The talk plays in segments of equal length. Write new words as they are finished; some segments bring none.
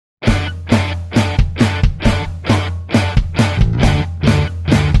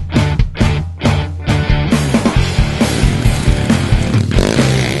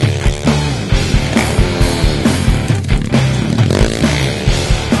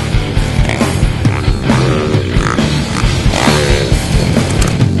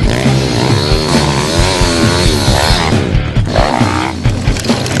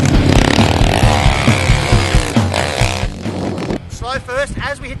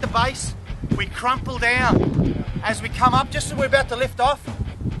the base, we crumple down. As we come up, just as we're about to lift off,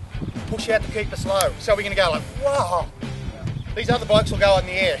 push out to keep us low. So we're going to go like, whoa. These other bikes will go in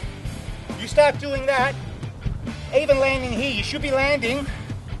the air. You start doing that, even landing here, you should be landing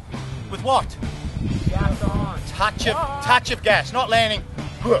with what? Gas on. Touch of gas, not landing.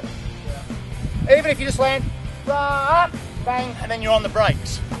 Yeah. Even if you just land, bang, and then you're on the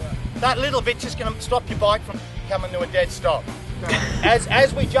brakes. Yeah. That little bit's just going to stop your bike from coming to a dead stop.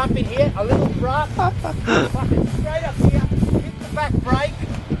 As we jump in here, a little Braaap, fucking straight up here, hit the back brake.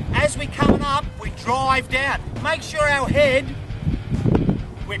 As we coming up, we drive down. Make sure our head,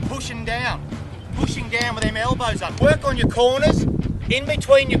 we're pushing down with them elbows up. Work on your corners, in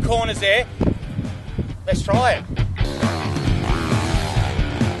between your corners there. Let's try it.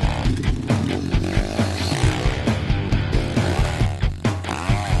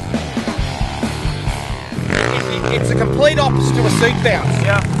 It's the complete opposite to a seat bounce.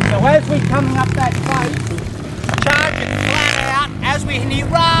 Yeah. So as we're coming up that face, charge it flat out. As we hit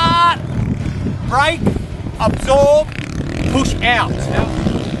right, brake, absorb, push out. Yeah.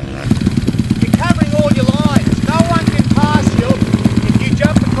 You're covering all your lines.